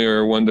definitely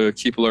are one to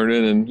keep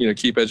learning and,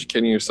 keep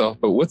educating yourself.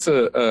 But what's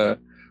a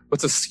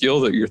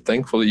skill that you're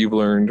thankful that you've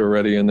learned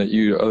already and that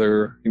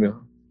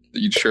that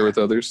you'd share with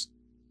others?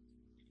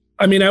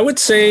 I mean, I would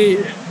say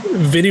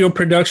video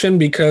production,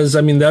 because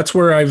I mean, that's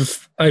where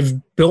I've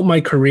built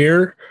my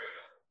career.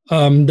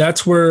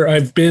 That's where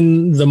I've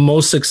been the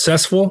most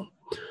successful.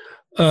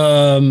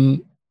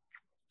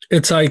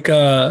 It's like,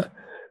 I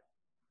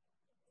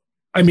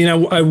mean,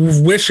 I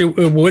wish it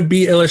would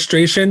be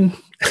illustration,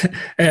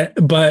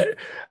 but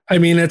I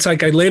mean, it's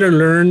like I later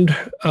learned,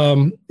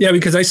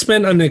 because I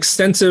spent an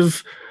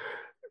extensive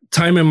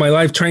time in my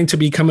life trying to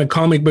become a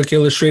comic book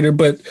illustrator,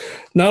 but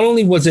not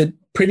only was it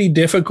pretty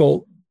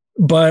difficult,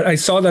 but I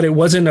saw that it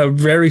wasn't a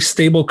very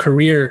stable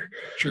career.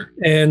 Sure.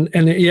 And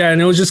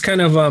it was just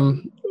kind of,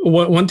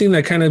 one thing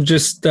that kind of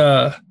just,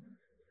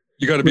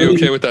 you got to be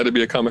okay with that to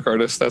be a comic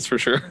artist. That's for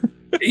sure.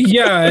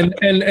 Yeah.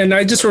 And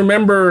I just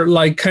remember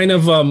like kind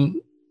of, I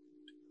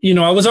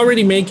was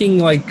already making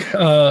like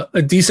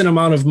a decent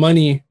amount of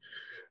money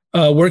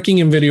working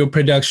in video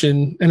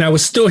production. And I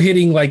was still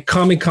hitting like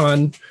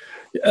Comic-Con,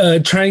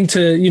 trying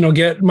to,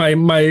 get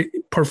my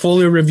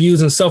portfolio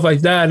reviews and stuff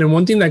like that. And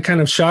one thing that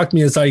kind of shocked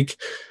me is like,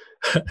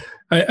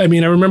 I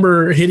mean, I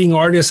remember hitting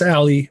Artist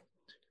Alley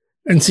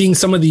and seeing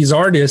some of these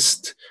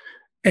artists,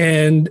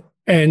 and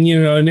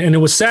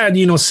it was sad,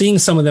 seeing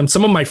some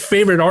of my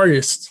favorite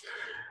artists,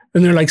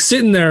 and they're like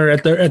sitting there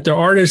at the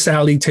Artist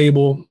Alley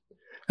table,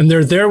 and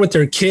they're there with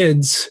their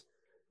kids,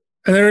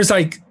 and there's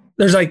like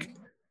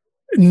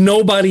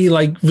nobody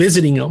like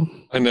visiting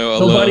them. I know,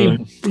 nobody,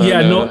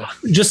 alone. no,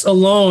 just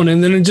alone.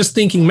 And then I'm just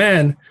thinking,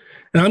 man,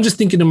 and I'm just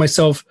thinking to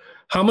myself,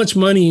 how much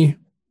money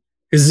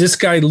is this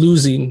guy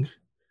losing?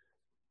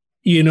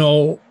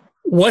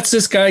 What's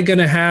this guy going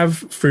to have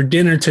for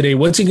dinner today?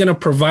 What's he going to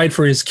provide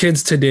for his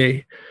kids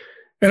today?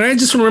 And I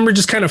just remember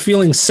just kind of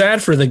feeling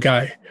sad for the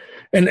guy.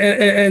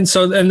 And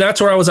so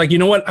that's where I was like, you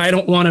know what? I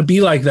don't want to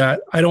be like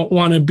that. I don't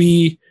want to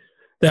be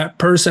that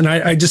person.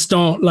 I just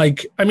don't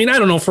like, I mean, I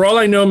don't know. For all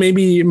I know,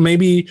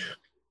 maybe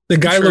the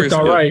guy looked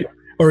all right,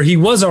 or he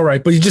was all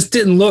right, but he just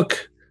didn't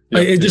look,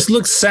 it just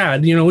looks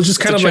sad. It was just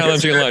kind of like a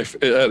challenging life.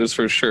 That is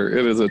for sure.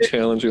 It is a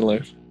challenging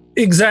life.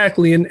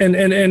 Exactly. And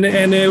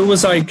it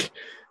was like,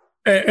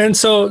 and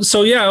so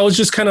yeah, I was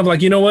just kind of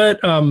like, you know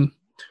what? I'm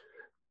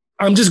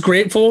just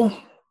grateful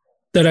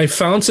that I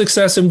found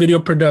success in video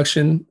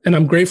production, and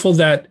I'm grateful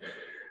that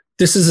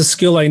this is a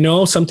skill I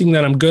know, something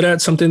that I'm good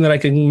at, something that I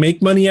can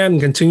make money at and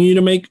continue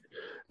to make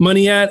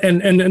money at.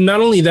 And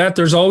not only that,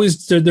 there's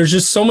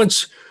just so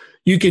much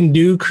you can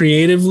do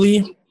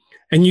creatively,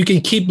 and you can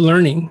keep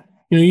learning.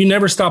 You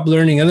never stop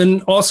learning. And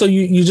then also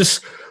you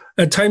just,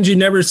 at times you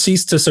never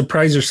cease to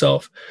surprise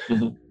yourself.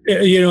 Mm-hmm.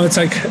 It's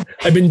like,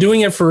 I've been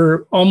doing it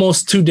for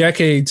almost 2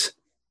 decades.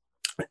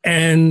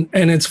 And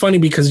it's funny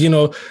because,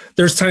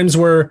 there's times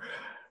where,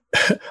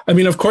 I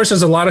mean, of course,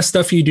 there's a lot of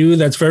stuff you do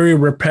that's very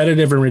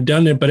repetitive and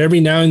redundant, but every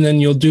now and then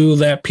you'll do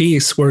that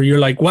piece where you're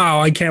like, wow,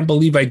 I can't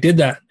believe I did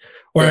that.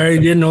 Or I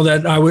didn't know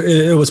that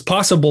it was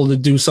possible to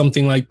do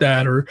something like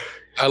that. Or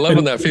I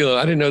love that feeling.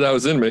 I didn't know that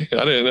was in me.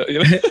 I didn't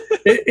know.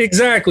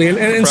 Exactly.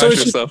 And so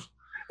it's just,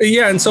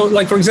 yeah. And so,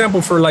 like, for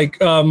example, for like,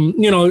 the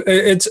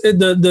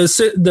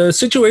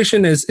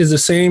situation is the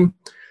same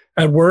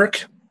at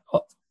work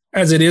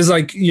as it is,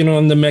 like,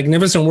 in the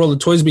Magnificent World of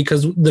Toys,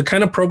 because the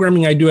kind of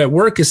programming I do at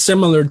work is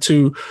similar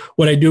to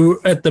what I do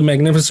at the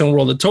Magnificent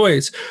World of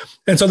Toys.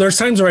 And so there's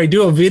times where I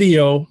do a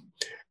video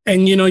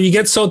and, you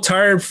get so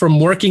tired from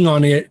working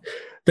on it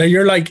that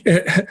you're like,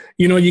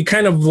 you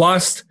kind of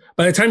lost,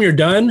 by the time you're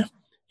done,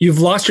 you've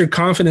lost your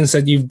confidence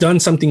that you've done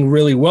something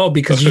really well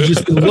because you've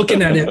just been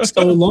looking at it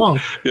so long.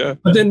 Yeah.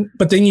 But then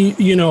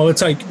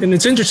it's like, and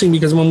it's interesting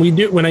because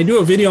when I do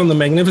a video on the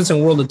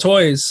Magnificent World of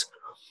Toys,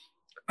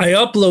 I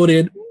upload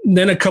it.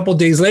 Then a couple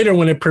days later,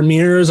 when it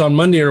premieres on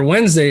Monday or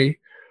Wednesday,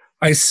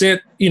 I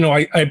sit,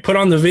 I put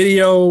on the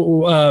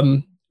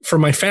video for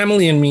my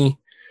family and me,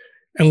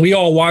 and we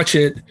all watch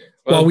it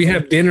while we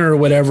have dinner or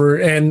whatever.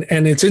 And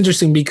it's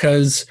interesting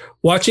because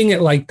watching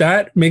it like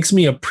that makes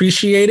me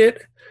appreciate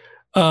it.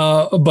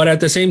 But at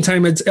the same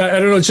time, I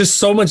don't know, it's just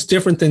so much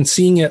different than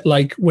seeing it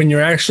like when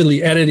you're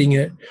actually editing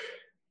it.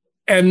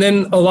 And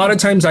then a lot of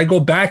times I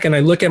go back and I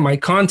look at my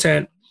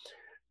content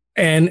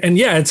and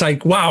yeah, it's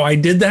like, wow, I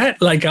did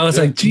that. Like, I was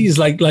like, geez,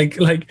 like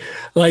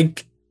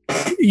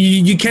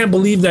you can't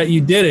believe that you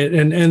did it.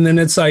 And then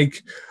it's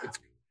like,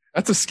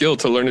 that's a skill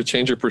to learn to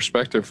change your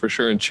perspective for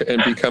sure,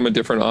 and become a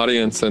different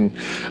audience. And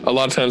a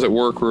lot of times at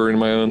work or in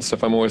my own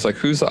stuff, I'm always like,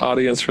 who's the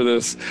audience for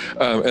this?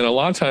 And a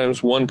lot of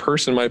times one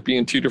person might be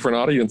in 2 different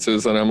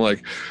audiences. And I'm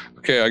like,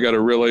 okay, I got to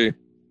really,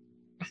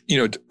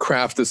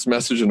 craft this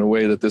message in a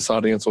way that this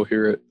audience will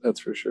hear it. That's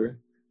for sure.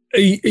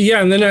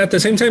 Yeah. And then at the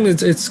same time,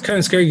 it's kind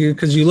of scary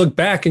because you look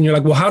back and you're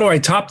like, well, how do I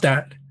top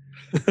that?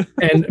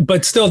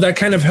 But still that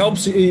kind of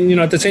helps, at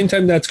the same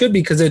time, that's good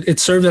because it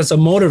serves as a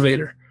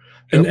motivator.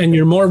 And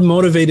you're more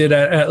motivated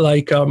at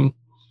like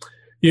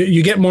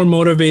you get more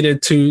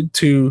motivated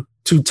to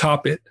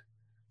top it.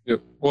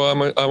 Yep.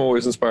 Well, I'm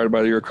always inspired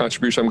by your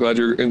contribution. I'm glad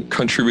you're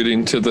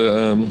contributing to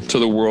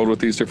the world with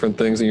these different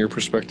things and your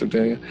perspective,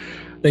 Daniel.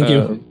 Thank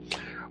you.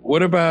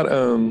 What about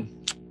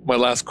my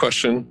last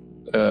question?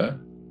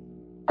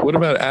 What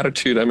about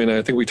attitude? I mean,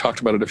 I think we talked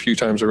about it a few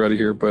times already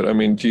here, but I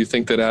mean, do you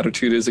think that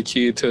attitude is a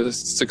key to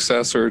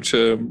success or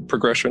to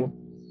progression?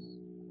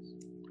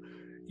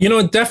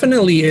 It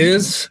definitely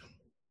is.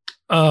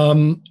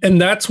 And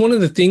that's one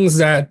of the things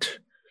that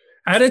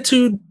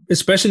attitude,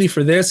 especially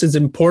for this, is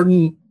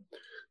important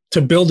to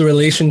build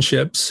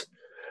relationships.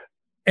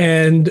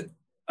 And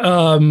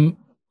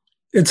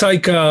it's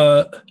like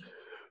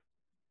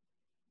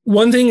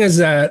one thing is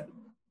that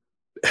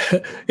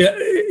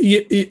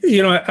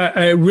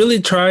I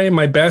really try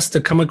my best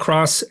to come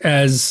across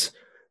as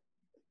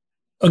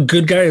a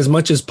good guy as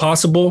much as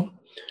possible.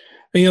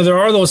 And, there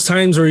are those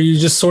times where you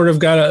just sort of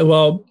gotta,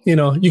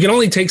 you can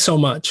only take so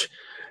much.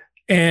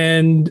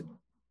 And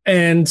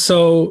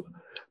so,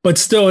 but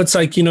still it's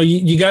like,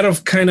 you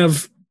gotta kind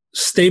of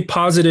stay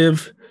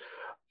positive.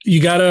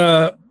 You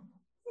gotta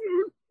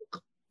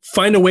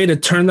find a way to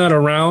turn that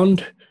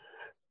around.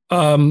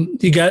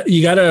 You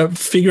gotta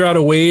figure out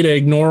a way to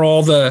ignore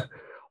all the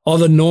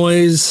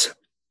noise,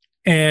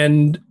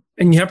 and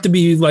you have to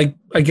be like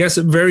I guess,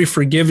 very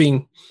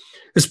forgiving,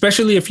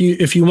 especially if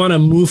you want to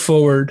move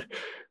forward,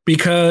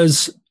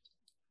 because,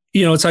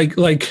 you know, it's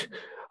like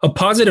a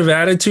positive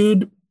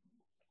attitude,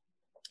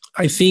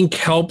 I think,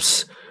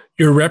 helps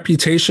your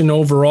reputation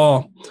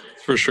overall.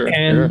 For sure.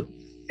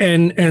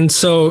 And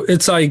so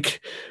it's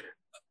like,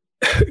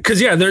 because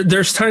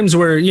there's times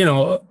where, you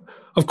know,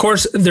 of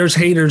course there's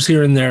haters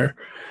here and there,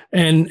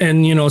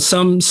 and you know,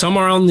 some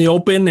are on the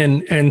open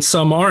and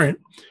some aren't,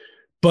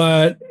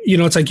 but you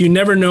know, it's like you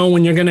never know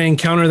when you're going to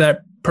encounter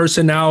that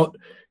person out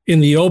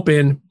in the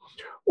open,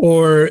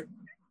 or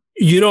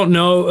you don't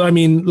know. I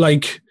mean,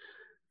 like,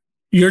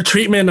 your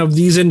treatment of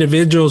these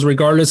individuals,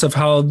 regardless of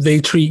how they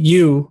treat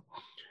you,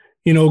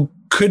 you know,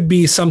 could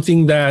be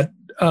something that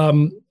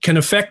can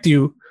affect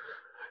you.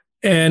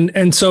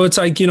 And so it's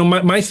like, you know,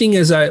 my thing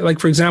is, like,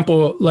 for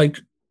example, like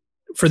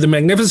for the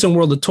Magnificent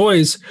World of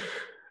Toys,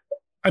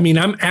 I mean,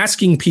 I'm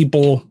asking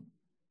people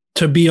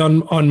to be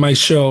on my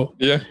show.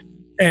 Yeah.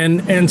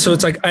 And so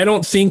it's like, I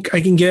don't think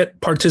I can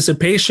get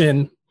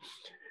participation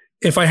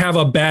if I have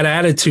a bad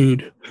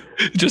attitude.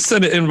 Just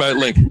send an invite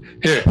link.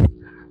 Here,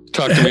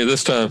 talk to me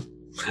this time.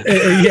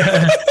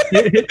 Yeah.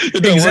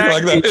 It don't work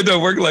like that. It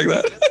don't work like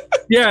that.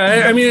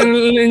 Yeah. I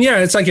mean, and yeah,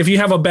 it's like, if you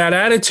have a bad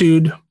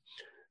attitude,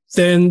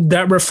 then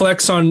that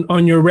reflects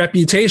on your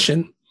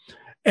reputation.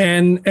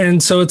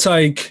 And so it's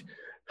like,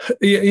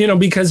 you know,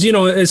 because, you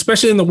know,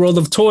 especially in the world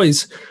of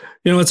toys,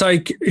 you know, it's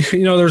like,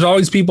 you know, there's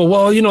always people,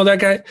 well, you know, that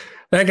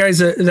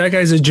guy's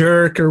a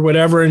jerk or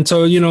whatever. And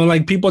so, you know,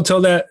 like, people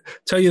tell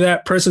you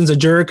that person's a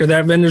jerk or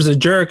that vendor's a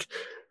jerk,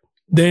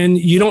 then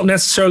you don't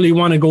necessarily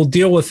want to go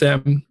deal with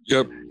them.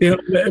 Yep. You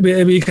know,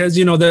 because,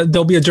 you know,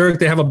 they'll be a jerk.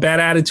 They have a bad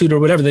attitude or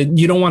whatever. That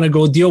you don't want to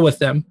go deal with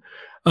them.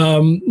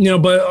 You know,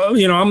 but,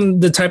 you know, I'm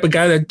the type of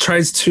guy that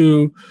tries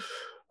to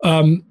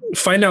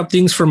find out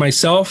things for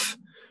myself.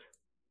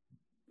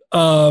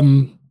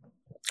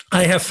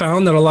 I have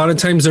found that a lot of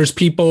times there's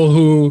people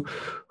who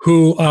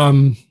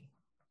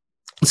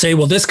say,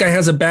 well, this guy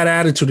has a bad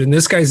attitude and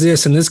this guy's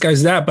this and this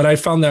guy's that. But I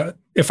found that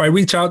if I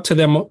reach out to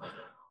them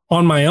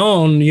on my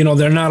own, you know,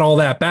 they're not all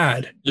that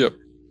bad. Yep.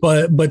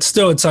 But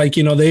still, it's like,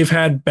 you know, they've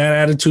had bad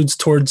attitudes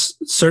towards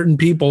certain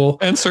people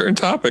and certain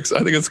topics. I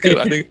think it's good.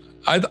 I think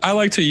I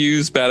like to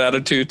use bad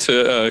attitude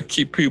to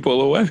keep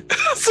people away.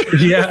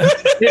 Yeah,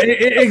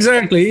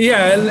 exactly.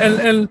 Yeah.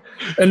 And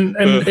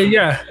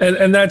yeah.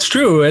 And that's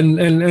true.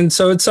 And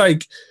so it's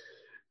like,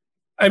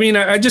 I mean,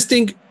 I just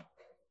think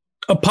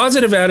a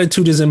positive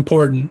attitude is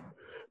important,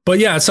 but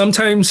yeah,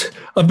 sometimes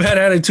a bad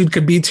attitude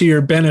could be to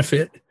your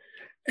benefit.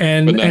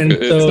 And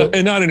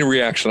not in a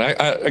reaction.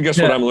 I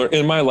guess what I'm learning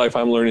in my life,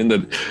 I'm learning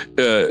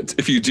that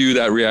if you do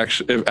that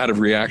reaction out of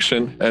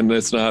reaction and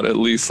it's not at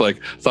least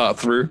like thought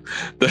through,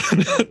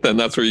 then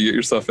that's where you get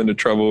yourself into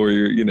trouble, where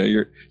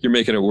you're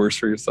making it worse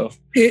for yourself.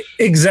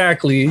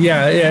 Exactly.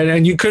 Yeah.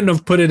 And you couldn't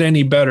have put it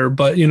any better.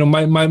 But you know,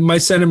 my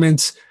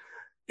sentiments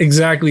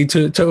exactly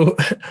to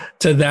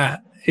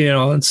that. You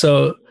know, and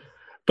so,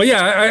 but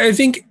yeah, I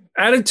think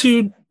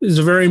attitude is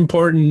very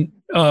important.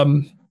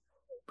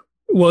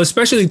 Well,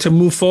 especially to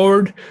move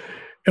forward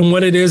and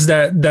what it is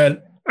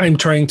that I'm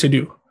trying to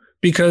do.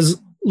 Because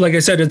like I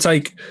said, it's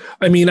like,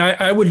 I mean,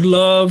 I would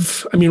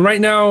love, I mean, right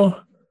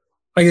now,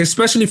 like,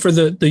 especially for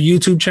the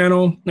YouTube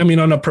channel, I mean,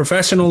 on a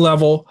professional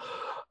level,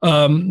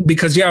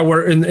 because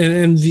we're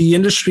in the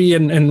industry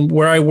and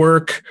where I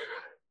work,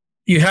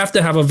 you have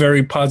to have a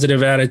very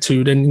positive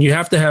attitude and you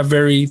have to have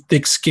very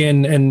thick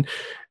skin and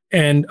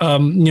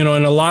you know,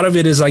 and a lot of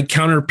it is like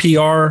counter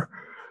PR,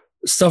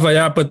 stuff like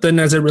that. But then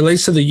as it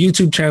relates to the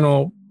YouTube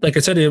channel, like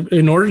I said,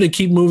 in order to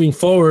keep moving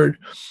forward,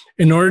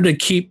 in order to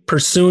keep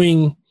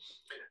pursuing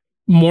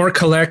more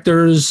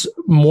collectors,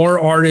 more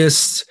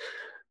artists,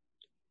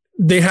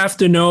 they have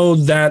to know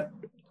that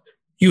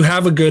you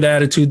have a good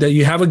attitude, that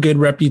you have a good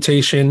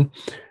reputation.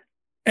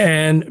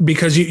 And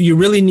because you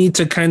really need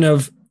to kind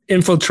of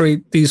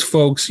infiltrate these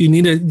folks, you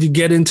need to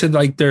get into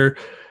like their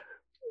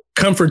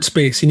comfort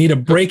space. You need to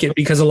break it,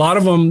 because a lot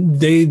of them,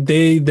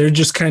 they're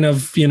just kind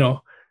of, you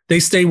know, they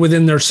stay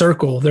within their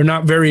circle. They're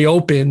not very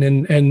open.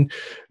 And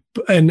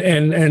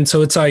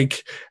so it's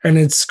like, and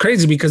it's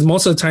crazy because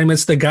most of the time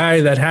it's the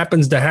guy that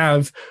happens to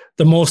have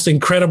the most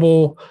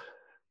incredible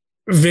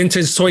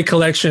vintage toy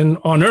collection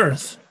on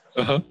earth.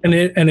 Uh-huh.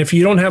 And if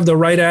you don't have the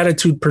right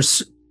attitude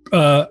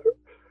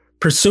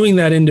pursuing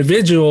that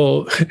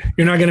individual,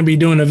 you're not going to be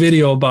doing a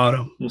video about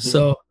him. Mm-hmm.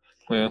 So,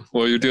 yeah,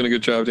 well, you're doing a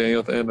good job,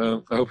 Daniel, and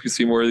I hope you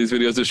see more of these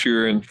videos this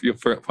year, and you'll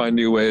find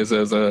new ways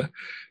as the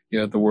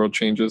world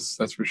changes.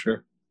 That's for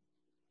sure.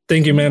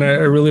 Thank you, man. I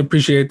really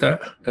appreciate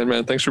that. And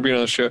man, thanks for being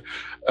on the show.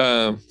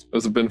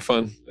 It's been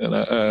fun, and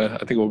I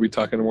think we'll be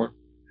talking more.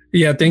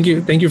 Yeah, thank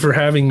you. Thank you for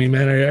having me,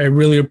 man. I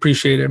really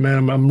appreciate it,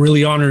 man. I'm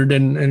really honored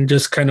and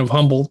just kind of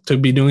humbled to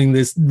be doing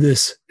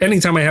this.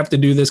 Anytime I have to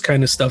do this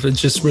kind of stuff,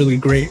 it's just really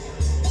great.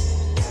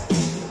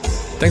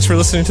 Thanks for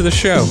listening to the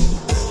show.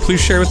 Please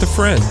share with a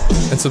friend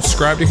and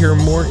subscribe to hear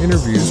more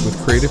interviews with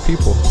creative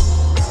people.